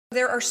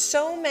There are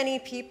so many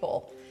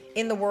people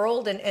in the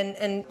world,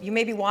 and you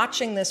may be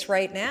watching this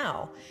right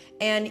now,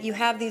 and you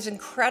have these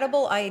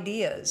incredible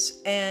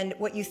ideas, and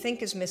what you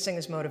think is missing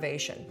is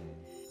motivation.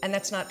 And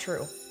that's not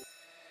true.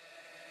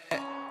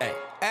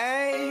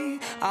 Hey,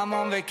 I'm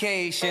on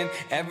vacation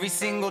every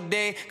single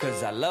day,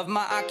 'cause I love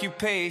my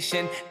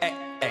occupation.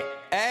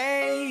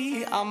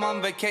 Hey, I'm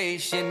on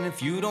vacation.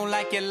 If you don't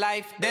like your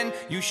life, then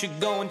you should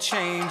go and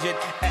change it.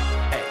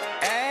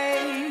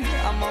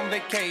 I'm on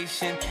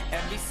vacation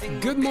every single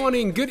Good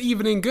morning, good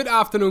evening, good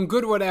afternoon,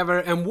 good whatever,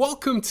 and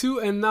welcome to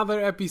another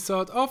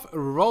episode of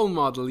Role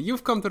Model.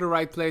 You've come to the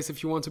right place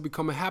if you want to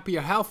become a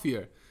happier,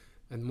 healthier,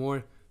 and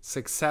more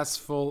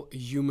successful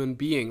human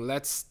being.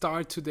 Let's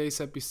start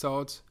today's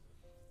episode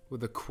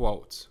with a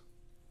quote.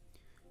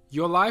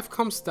 Your life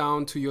comes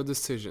down to your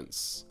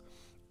decisions.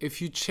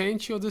 If you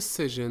change your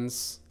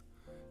decisions,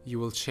 you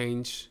will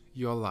change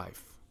your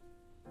life.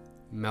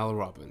 Mel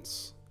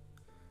Robbins.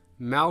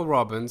 Mel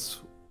Robbins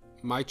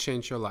might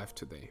change your life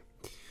today.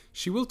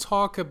 She will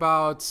talk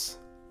about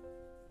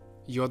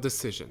your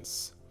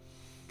decisions.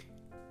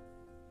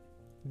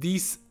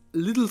 These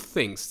little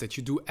things that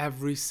you do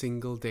every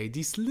single day,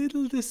 these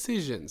little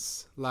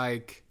decisions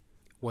like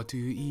what do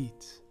you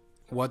eat?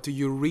 What do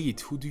you read?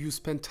 Who do you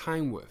spend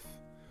time with?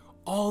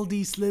 All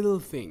these little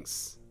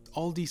things,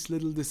 all these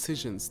little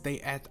decisions,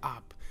 they add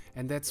up.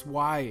 And that's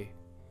why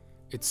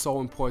it's so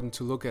important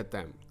to look at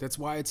them. That's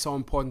why it's so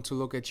important to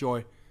look at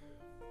your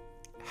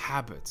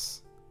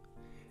habits.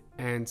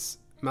 And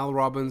Mel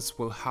Robbins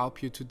will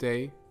help you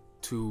today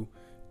to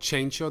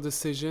change your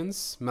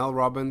decisions. Mel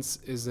Robbins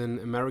is an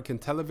American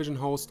television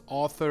host,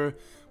 author,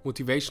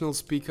 motivational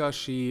speaker.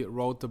 She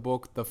wrote the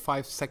book, The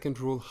 5-Second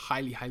Rule.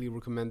 Highly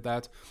recommend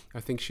that. I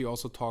think she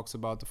also talks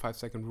about the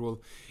 5-second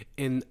rule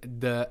in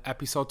the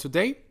episode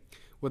today.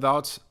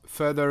 Without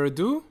further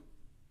ado,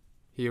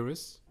 here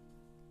is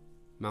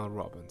Mel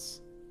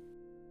Robbins.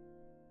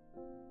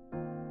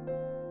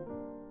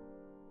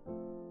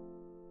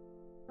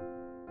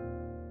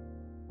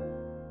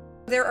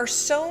 There are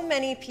so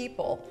many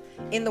people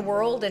in the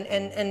world,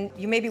 and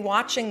you may be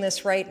watching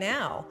this right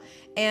now,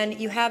 and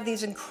you have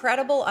these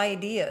incredible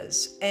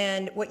ideas,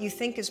 and what you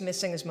think is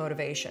missing is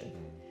motivation.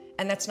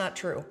 And that's not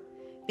true.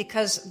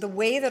 Because the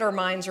way that our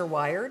minds are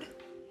wired,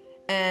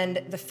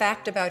 and the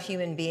fact about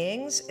human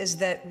beings is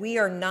that we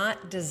are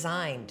not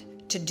designed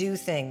to do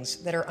things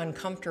that are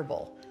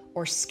uncomfortable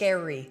or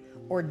scary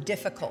or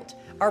difficult.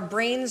 Our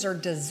brains are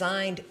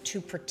designed to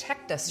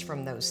protect us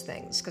from those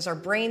things because our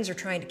brains are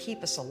trying to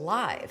keep us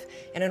alive.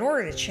 And in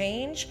order to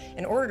change,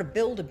 in order to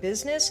build a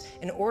business,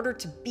 in order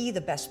to be the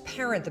best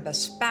parent, the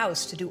best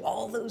spouse, to do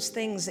all those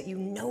things that you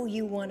know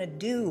you want to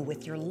do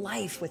with your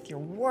life, with your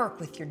work,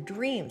 with your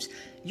dreams,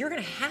 you're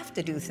going to have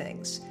to do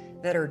things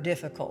that are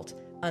difficult,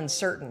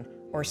 uncertain,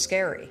 or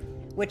scary,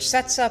 which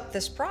sets up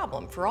this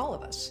problem for all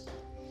of us.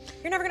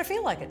 You're never going to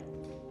feel like it.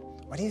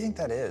 Why do you think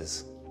that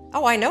is?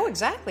 Oh, I know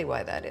exactly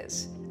why that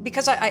is.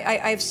 Because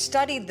I've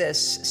studied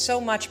this so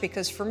much,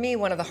 because for me,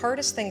 one of the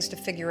hardest things to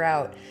figure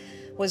out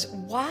was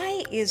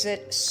why is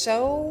it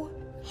so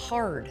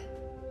hard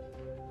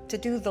to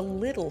do the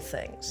little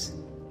things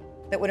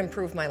that would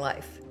improve my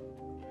life?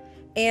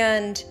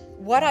 And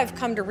what I've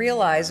come to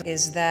realize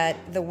is that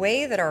the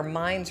way that our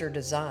minds are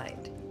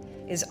designed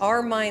is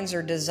our minds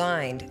are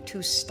designed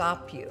to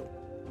stop you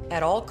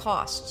at all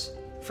costs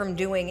from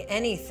doing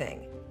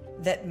anything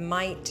that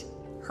might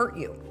hurt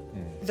you.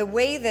 The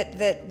way that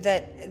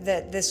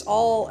this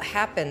all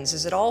happens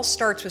is it all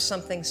starts with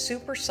something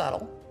super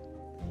subtle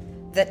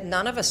that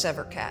none of us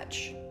ever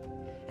catch.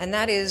 And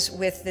that is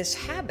with this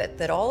habit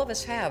that all of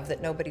us have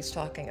that nobody's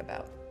talking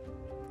about.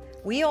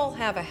 We all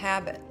have a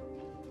habit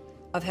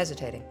of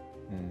hesitating.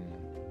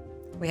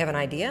 We have an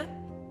idea,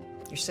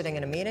 you're sitting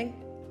in a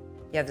meeting,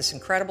 you have this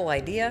incredible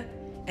idea,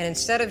 and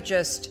instead of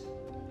just,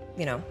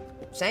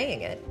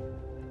 saying it,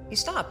 you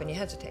stop and you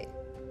hesitate.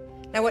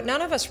 Now, what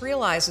none of us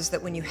realize is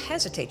that when you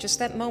hesitate, just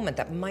that moment,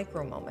 that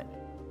micro moment,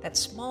 that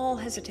small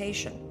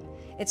hesitation,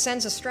 it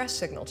sends a stress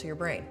signal to your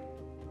brain.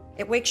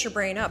 It wakes your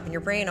brain up, and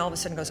your brain all of a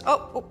sudden goes,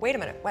 oh wait a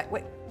minute,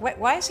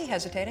 why is he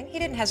hesitating? He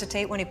didn't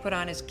hesitate when he put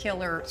on his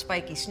killer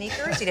spiky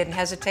sneakers. He didn't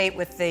hesitate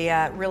with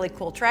the really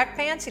cool track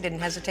pants. He didn't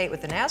hesitate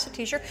with the NASA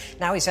t-shirt.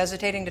 Now he's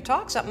hesitating to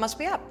talk. Something must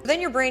be up.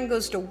 Then your brain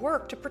goes to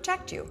work to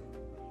protect you.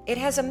 It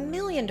has a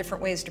million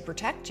different ways to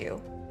protect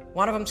you.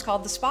 One of them is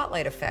called the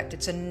spotlight effect.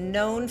 It's a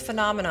known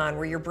phenomenon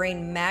where your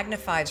brain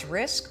magnifies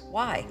risk.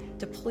 Why?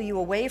 To pull you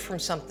away from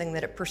something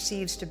that it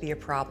perceives to be a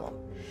problem.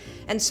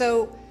 And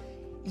so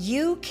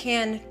you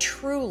can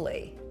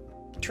truly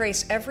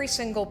trace every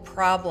single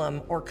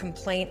problem or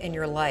complaint in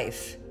your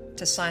life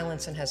to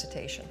silence and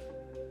hesitation.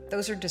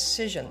 Those are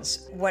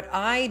decisions. What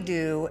I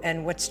do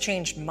and what's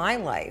changed my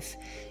life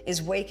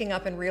is waking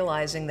up and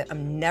realizing that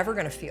I'm never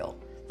going to feel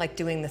like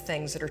doing the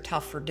things that are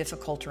tough or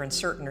difficult or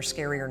uncertain or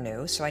scary or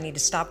new. So I need to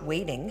stop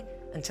waiting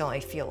until I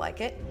feel like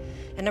it.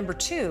 And number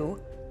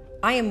two,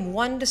 I am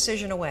one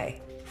decision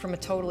away from a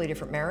totally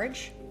different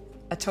marriage,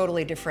 a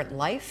totally different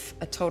life,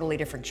 a totally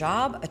different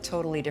job, a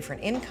totally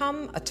different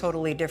income, a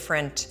totally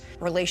different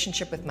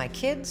relationship with my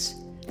kids.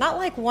 Not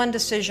like one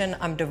decision,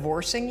 I'm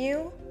divorcing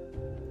you,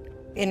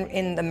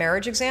 in the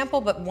marriage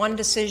example, but one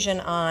decision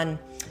on,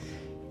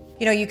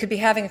 you could be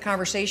having a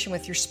conversation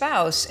with your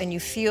spouse and you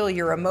feel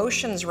your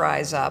emotions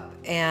rise up,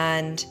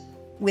 and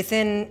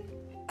within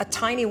a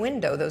tiny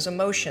window, those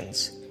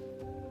emotions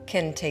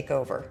can take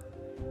over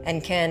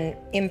and can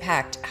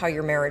impact how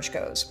your marriage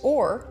goes.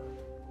 Or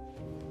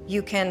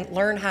you can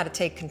learn how to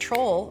take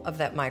control of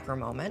that micro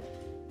moment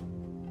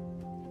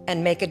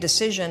and make a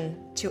decision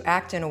to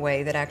act in a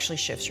way that actually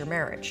shifts your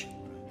marriage.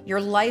 Your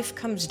life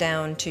comes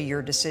down to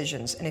your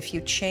decisions, and if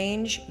you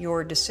change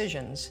your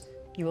decisions,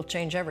 you will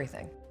change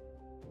everything.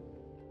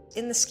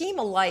 In the scheme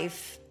of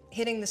life,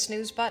 hitting the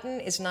snooze button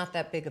is not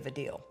that big of a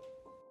deal.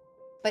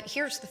 But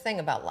here's the thing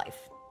about life.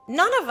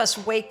 None of us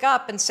wake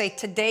up and say,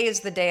 today is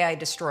the day I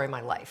destroy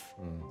my life.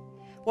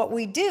 What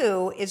we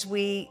do is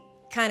we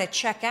kind of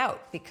check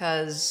out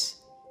because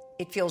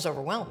it feels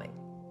overwhelming,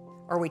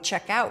 or we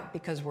check out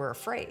because we're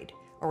afraid,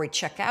 or we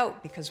check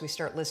out because we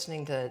start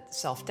listening to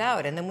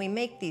self-doubt, and then we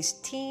make these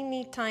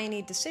teeny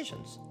tiny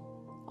decisions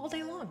all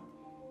day long,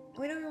 and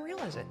we don't even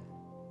realize it.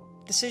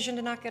 Decision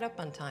to not get up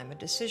on time, a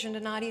decision to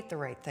not eat the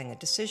right thing, a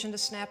decision to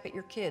snap at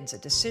your kids, a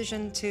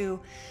decision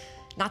to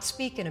not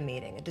speak in a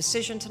meeting, a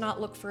decision to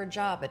not look for a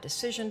job, a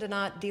decision to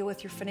not deal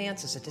with your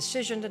finances, a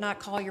decision to not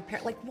call your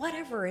parents, like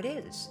whatever it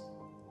is.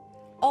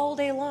 All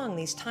day long,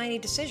 these tiny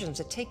decisions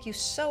that take you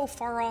so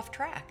far off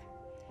track.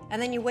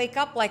 And then you wake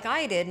up like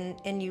I did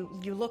and you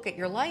look at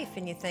your life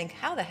and you think,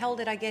 how the hell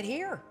did I get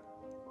here?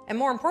 And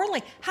more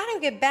importantly, how do I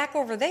get back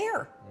over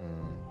there?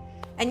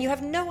 And you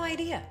have no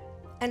idea.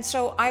 And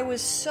so I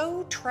was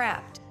so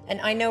trapped.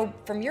 And I know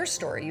from your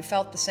story, you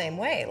felt the same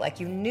way. Like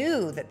you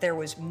knew that there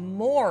was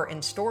more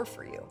in store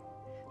for you,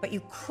 but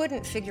you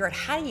couldn't figure out,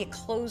 how do you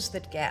close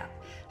that gap?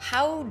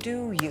 How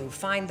do you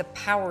find the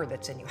power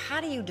that's in you?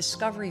 How do you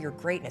discover your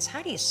greatness?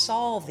 How do you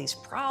solve these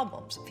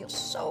problems? It feels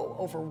so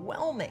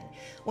overwhelming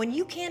when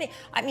you can't.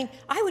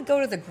 I would go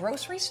to the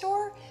grocery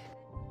store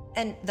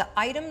and the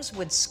items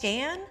would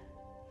scan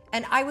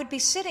and I would be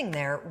sitting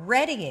there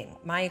readying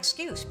my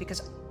excuse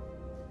because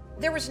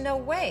there was no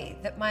way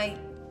that my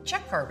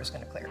check card was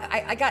going to clear.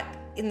 I got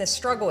in this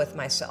struggle with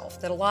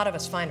myself that a lot of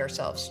us find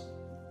ourselves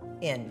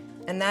in,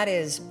 and that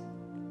is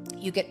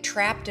you get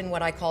trapped in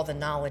what I call the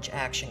knowledge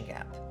action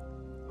gap.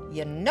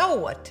 You know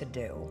what to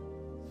do,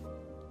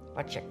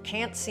 but you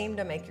can't seem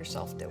to make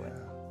yourself do it,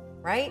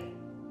 right?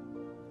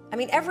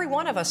 Every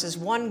one of us is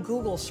one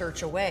Google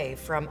search away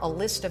from a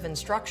list of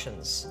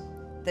instructions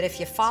that if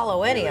you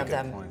follow any of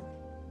them,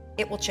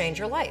 it will change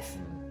your life.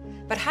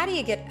 But how do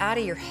you get out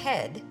of your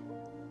head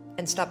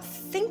and stop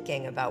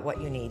thinking about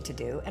what you need to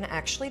do and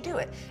actually do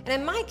it? And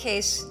in my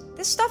case,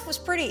 this stuff was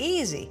pretty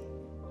easy.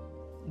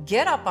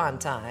 Get up on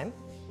time,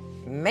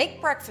 make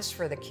breakfast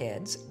for the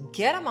kids,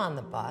 get them on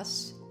the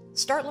bus,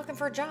 start looking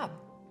for a job.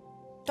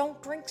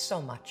 Don't drink so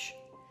much.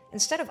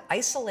 Instead of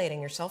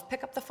isolating yourself,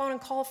 pick up the phone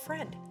and call a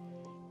friend.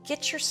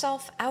 Get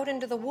yourself out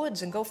into the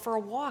woods and go for a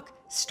walk.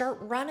 Start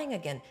running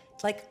again.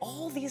 Like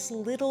all these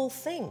little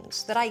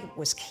things that I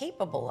was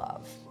capable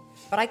of,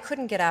 but I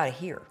couldn't get out of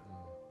here.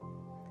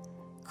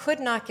 Could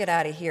not get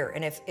out of here.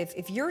 And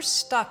if you're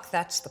stuck,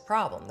 that's the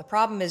problem. The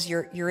problem is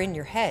you're in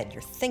your head,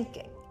 you're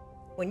thinking.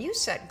 When you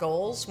set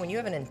goals, when you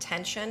have an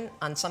intention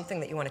on something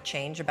that you want to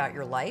change about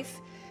your life,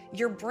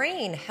 your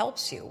brain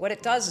helps you. What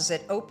it does is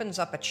it opens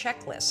up a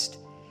checklist,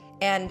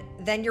 and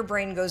then your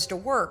brain goes to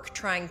work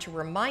trying to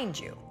remind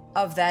you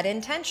of that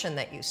intention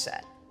that you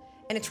set.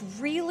 And it's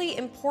really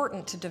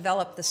important to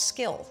develop the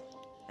skill,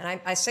 and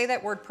I say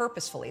that word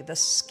purposefully, the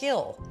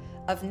skill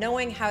of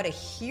knowing how to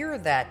hear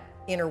that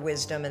inner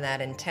wisdom and that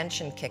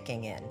intention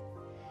kicking in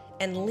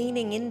and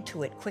leaning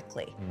into it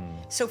quickly.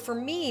 So for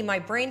me, my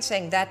brain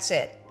saying, that's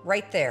it,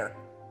 right there,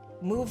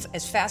 move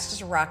as fast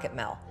as a rocket,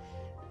 Mel.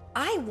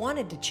 I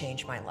wanted to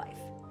change my life.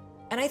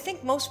 And I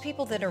think most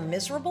people that are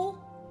miserable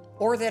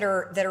or that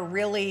are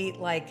really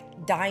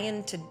like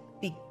dying to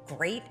be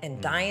great and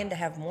dying to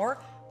have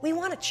more, we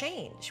want to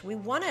change. We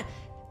want to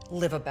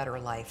live a better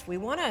life. We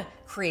want to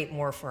create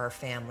more for our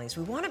families.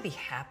 We want to be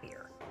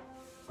happier.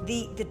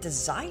 The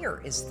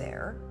desire is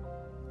there.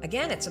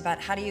 Again, it's about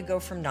how do you go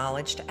from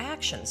knowledge to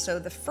action. So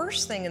the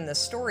first thing in this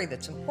story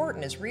that's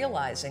important is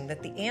realizing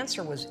that the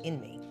answer was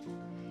in me.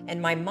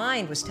 And my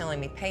mind was telling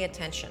me, pay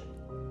attention.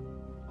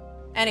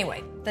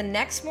 Anyway, the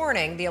next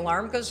morning, the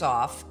alarm goes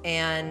off,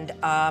 and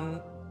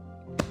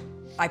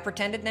I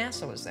pretended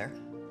NASA was there.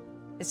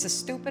 It's the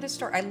stupidest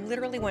story. I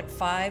literally went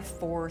 5,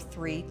 4,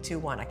 3, 2,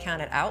 1. I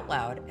counted out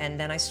loud, and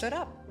then I stood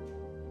up.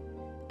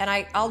 And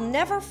I'll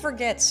never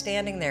forget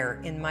standing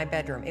there in my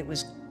bedroom. It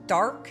was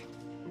dark.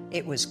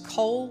 It was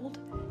cold.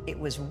 It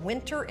was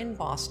winter in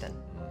Boston.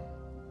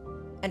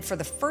 And for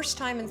the first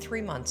time in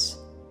 3 months,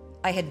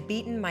 I had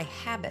beaten my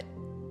habit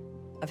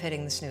of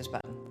hitting the snooze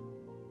button.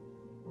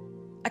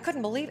 I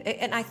couldn't believe it.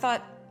 And I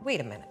thought,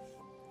 wait a minute.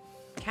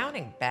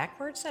 Counting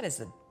backwards? That is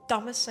the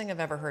dumbest thing I've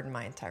ever heard in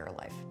my entire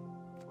life.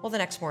 Well, the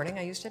next morning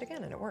I used it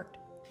again and it worked.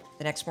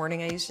 The next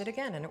morning I used it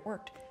again and it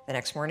worked. The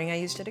next morning I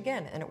used it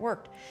again and it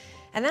worked.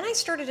 And then I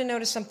started to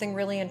notice something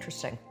really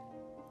interesting.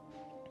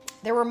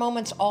 There were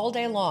moments all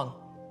day long,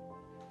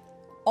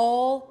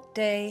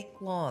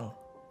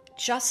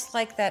 just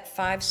like that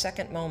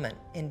 5-second moment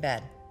in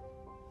bed,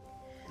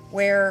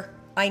 where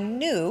I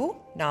knew,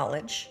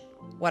 knowledge,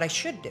 what I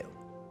should do.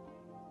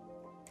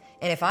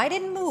 And if I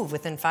didn't move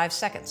within 5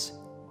 seconds,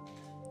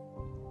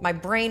 my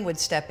brain would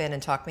step in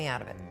and talk me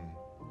out of it.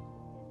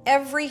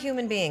 Every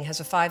human being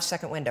has a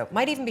 5-second window,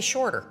 might even be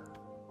shorter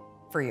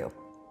for you.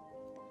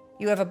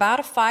 You have about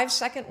a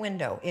 5-second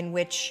window in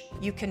which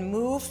you can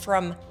move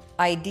from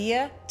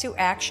idea to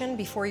action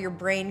before your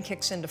brain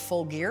kicks into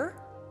full gear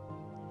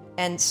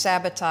and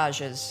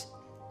sabotages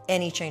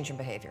any change in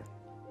behavior.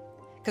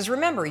 Because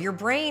remember, your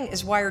brain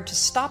is wired to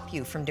stop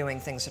you from doing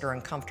things that are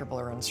uncomfortable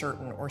or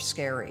uncertain or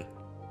scary.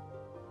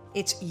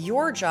 It's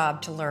your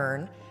job to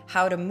learn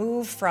how to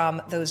move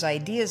from those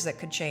ideas that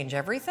could change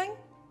everything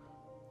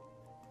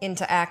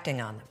into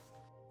acting on them.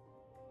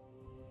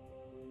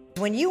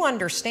 When you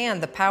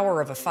understand the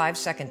power of a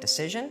 5-second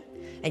decision,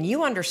 and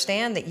you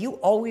understand that you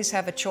always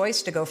have a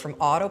choice to go from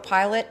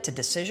autopilot to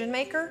decision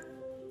maker,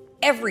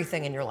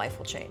 everything in your life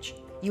will change.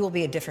 You will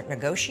be a different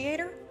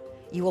negotiator,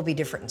 you will be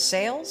different in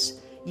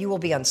sales, you will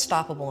be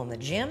unstoppable in the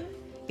gym,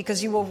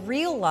 because you will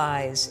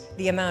realize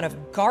the amount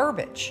of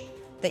garbage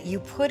that you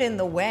put in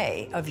the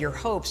way of your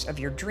hopes, of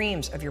your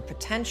dreams, of your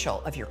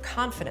potential, of your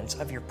confidence,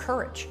 of your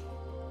courage.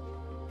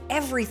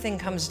 Everything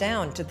comes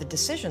down to the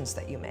decisions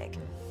that you make.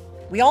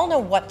 We all know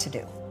what to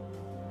do.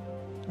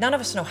 None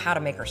of us know how to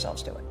make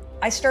ourselves do it.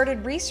 I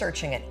started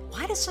researching it.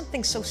 Why does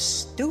something so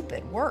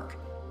stupid work?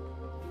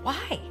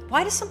 Why?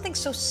 Why does something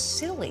so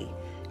silly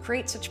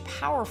create such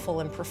powerful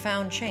and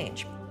profound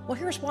change? Well,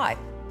 here's why.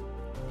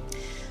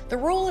 The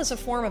rule is a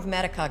form of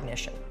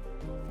metacognition.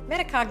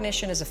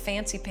 Metacognition is a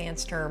fancy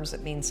pants term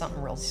that means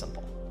something real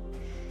simple.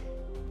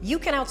 You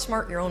can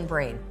outsmart your own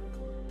brain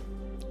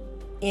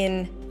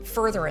in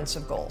furtherance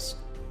of goals.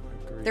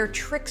 There are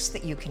tricks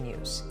that you can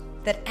use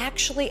that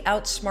actually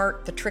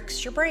outsmart the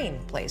tricks your brain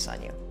plays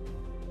on you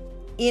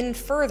in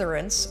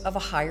furtherance of a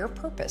higher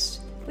purpose.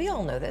 We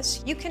all know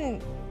this. You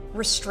can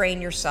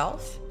restrain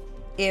yourself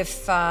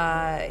if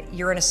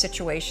you're in a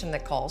situation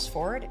that calls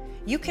for it.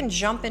 You can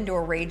jump into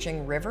a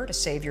raging river to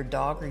save your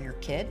dog or your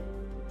kid.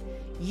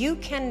 You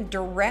can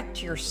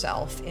direct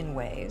yourself in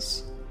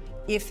ways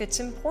if it's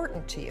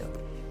important to you.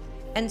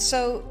 And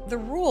so the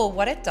rule,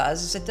 what it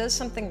does is it does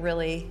something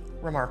really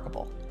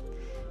remarkable.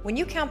 When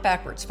you count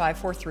backwards, 5,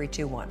 4, 3,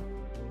 2, 1,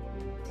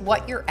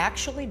 what you're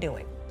actually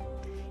doing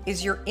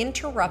is you're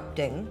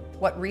interrupting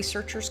what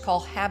researchers call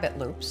habit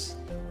loops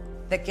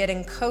that get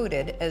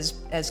encoded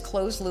as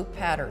closed loop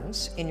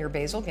patterns in your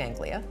basal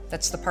ganglia.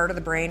 That's the part of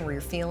the brain where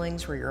your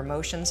feelings, where your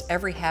emotions,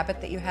 every habit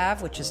that you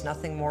have, which is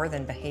nothing more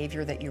than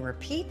behavior that you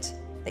repeat,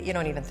 that you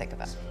don't even think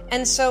about.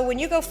 And so when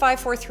you go 5,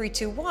 4, 3,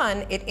 2,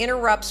 1, it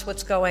interrupts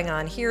what's going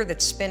on here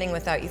that's spinning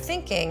without you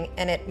thinking,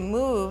 and it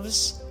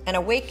moves and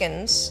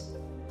awakens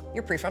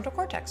your prefrontal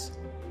cortex.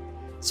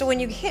 So when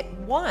you hit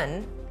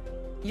 1,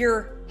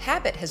 your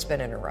habit has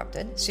been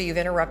interrupted. So you've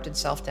interrupted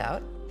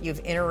self-doubt. You've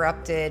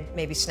interrupted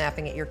maybe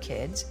snapping at your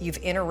kids. You've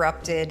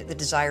interrupted the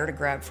desire to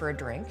grab for a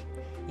drink.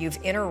 You've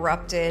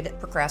interrupted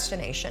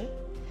procrastination.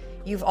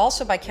 You've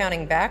also, by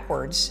counting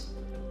backwards,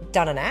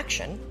 done an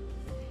action.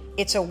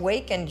 It's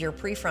awakened your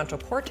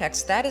prefrontal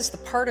cortex. That is the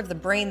part of the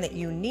brain that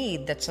you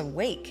need that's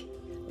awake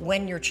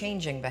when you're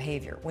changing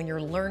behavior, when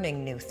you're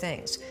learning new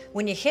things.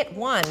 When you hit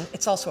 1,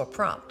 it's also a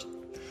prompt.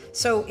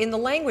 So in the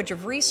language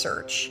of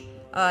research,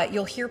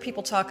 you'll hear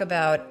people talk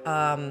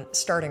about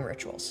starting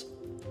rituals.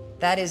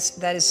 That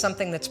is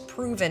something that's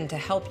proven to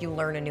help you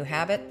learn a new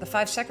habit. The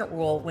 5-second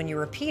rule, when you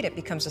repeat it,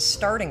 becomes a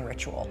starting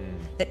ritual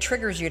that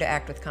triggers you to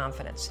act with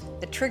confidence,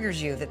 that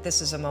triggers you that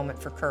this is a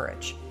moment for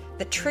courage,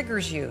 that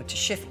triggers you to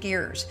shift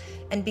gears.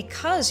 And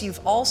because you've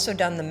also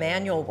done the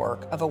manual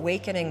work of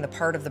awakening the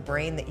part of the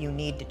brain that you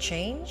need to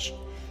change,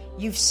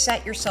 you've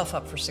set yourself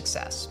up for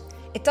success.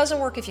 It doesn't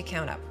work if you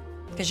count up,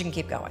 because you can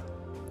keep going.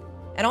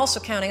 And also,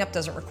 counting up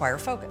doesn't require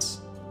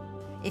focus.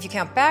 If you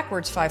count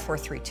backwards, 5, 4,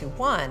 3, 2,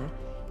 1,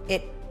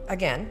 it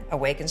again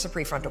awakens the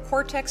prefrontal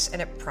cortex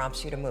and it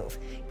prompts you to move.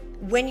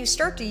 When you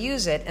start to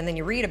use it and then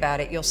you read about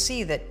it, you'll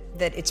see that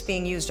it's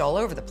being used all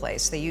over the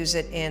place. They use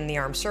it in the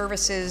armed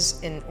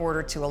services in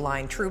order to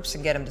align troops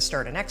and get them to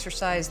start an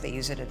exercise. They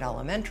use it at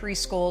elementary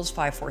schools,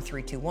 5, 4,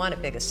 3, 2, 1,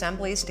 at big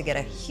assemblies to get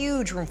a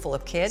huge room full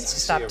of kids to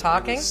stop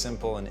talking. Really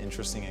simple and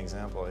interesting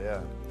example,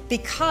 yeah.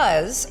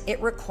 Because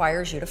it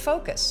requires you to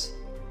focus.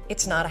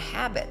 It's not a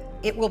habit.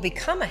 It will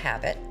become a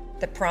habit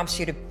that prompts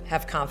you to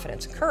have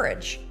confidence and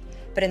courage.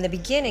 But in the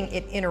beginning,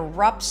 it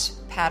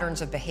interrupts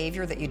patterns of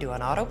behavior that you do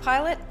on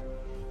autopilot.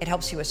 It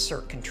helps you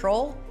assert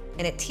control,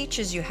 and it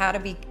teaches you how to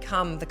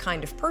become the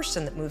kind of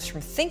person that moves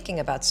from thinking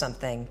about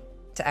something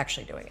to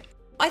actually doing it.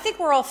 I think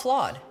we're all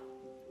flawed,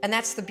 and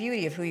that's the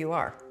beauty of who you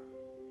are.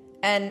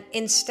 And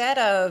instead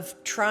of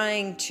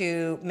trying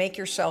to make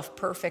yourself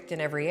perfect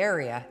in every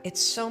area, it's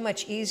so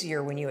much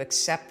easier when you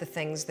accept the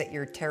things that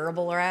you're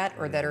terrible at,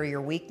 or that are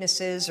your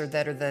weaknesses, or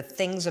that are the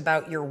things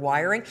about your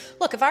wiring.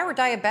 Look, if I were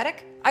diabetic,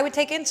 I would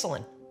take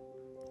insulin.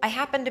 I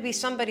happen to be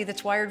somebody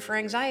that's wired for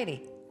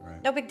anxiety.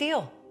 Right. No big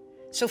deal.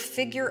 So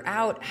figure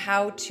out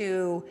how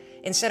to,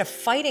 instead of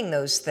fighting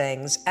those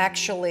things,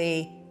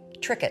 actually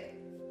trick it.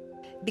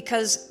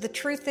 Because the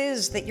truth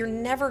is that you're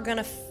never going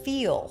to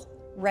feel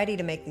ready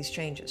to make these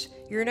changes.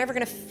 You're never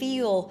going to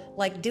feel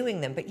like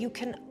doing them, but you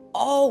can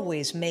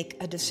always make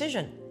a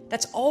decision.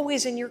 That's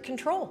always in your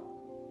control.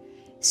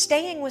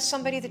 Staying with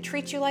somebody that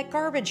treats you like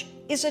garbage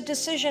is a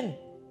decision.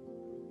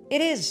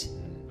 It is.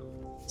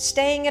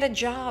 Staying at a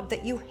job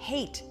that you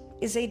hate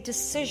is a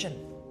decision.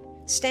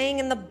 Staying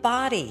in the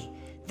body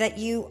that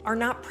you are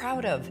not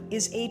proud of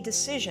is a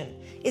decision.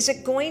 Is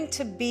it going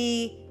to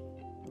be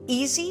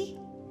easy?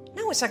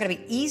 No, it's not going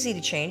to be easy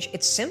to change.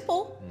 It's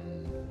simple.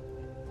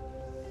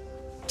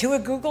 Do a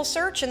Google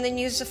search and then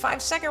use the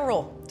 5-second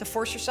rule to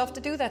force yourself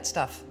to do that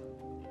stuff.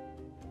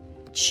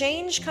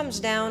 Change comes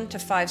down to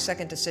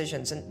 5-second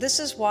decisions, and this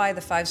is why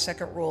the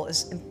 5-second rule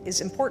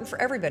is important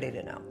for everybody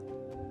to know.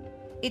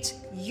 It's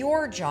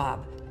your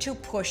job to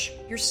push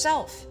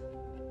yourself.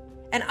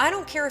 And I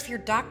don't care if you're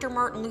Dr.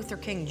 Martin Luther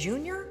King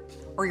Jr.,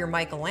 or you're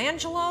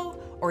Michelangelo,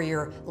 or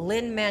you're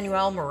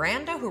Lin-Manuel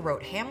Miranda, who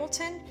wrote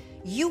Hamilton,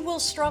 you will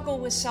struggle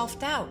with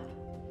self-doubt.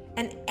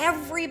 And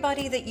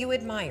everybody that you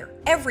admire,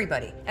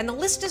 everybody, and the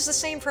list is the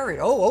same for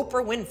everybody. Oh,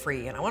 Oprah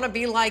Winfrey, and I want to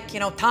be like,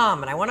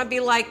 Tom, and I want to be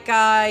like,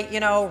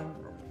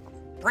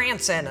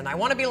 Branson, and I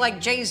want to be like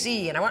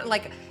Jay-Z, and I want,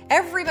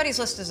 everybody's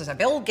list is the same.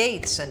 Bill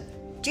Gates, and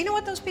do you know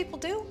what those people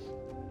do?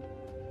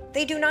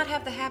 They do not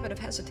have the habit of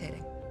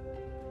hesitating.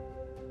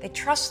 They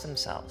trust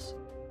themselves.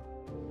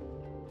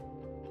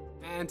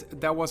 And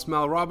that was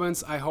Mel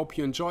Robbins. I hope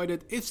you enjoyed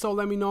it. If so,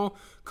 let me know.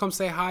 Come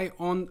say hi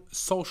on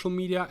social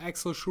media,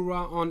 Axel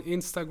Schura on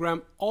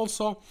Instagram.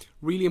 Also,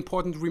 really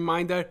important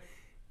reminder,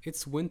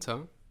 it's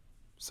winter.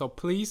 So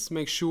please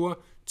make sure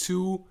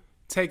to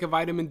take a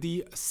vitamin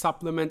D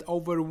supplement.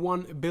 Over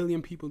 1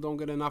 billion people don't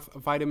get enough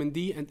vitamin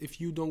D. And if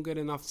you don't get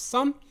enough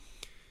sun,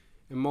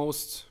 and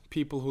most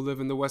people who live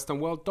in the Western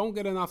world don't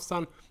get enough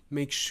sun,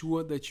 make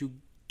sure that you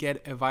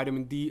get a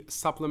vitamin D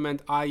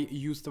supplement. I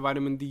use the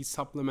vitamin D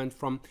supplement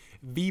from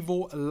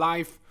Vivo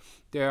Life.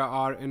 They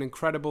are an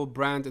incredible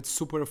brand. It's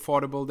super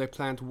affordable. They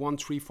plant 1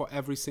 tree for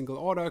every single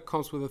order.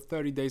 Comes with a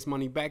 30 days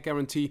money back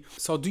guarantee.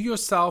 So do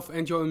yourself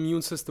and your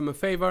immune system a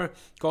favor.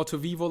 Go to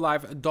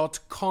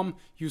vivolife.com.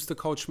 Use the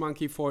code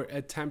SCHMUNKY for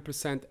a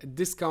 10%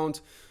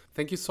 discount.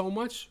 Thank you so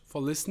much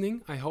for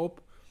listening. I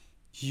hope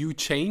you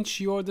change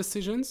your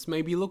decisions.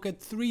 Maybe look at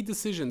 3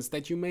 decisions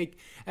that you make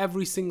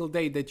every single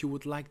day that you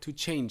would like to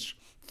change.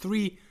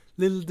 3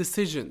 little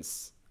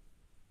decisions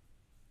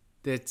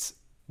that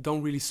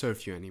don't really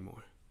serve you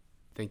anymore.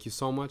 Thank you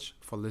so much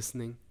for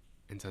listening,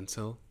 and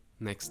until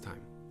next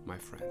time, my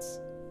friends.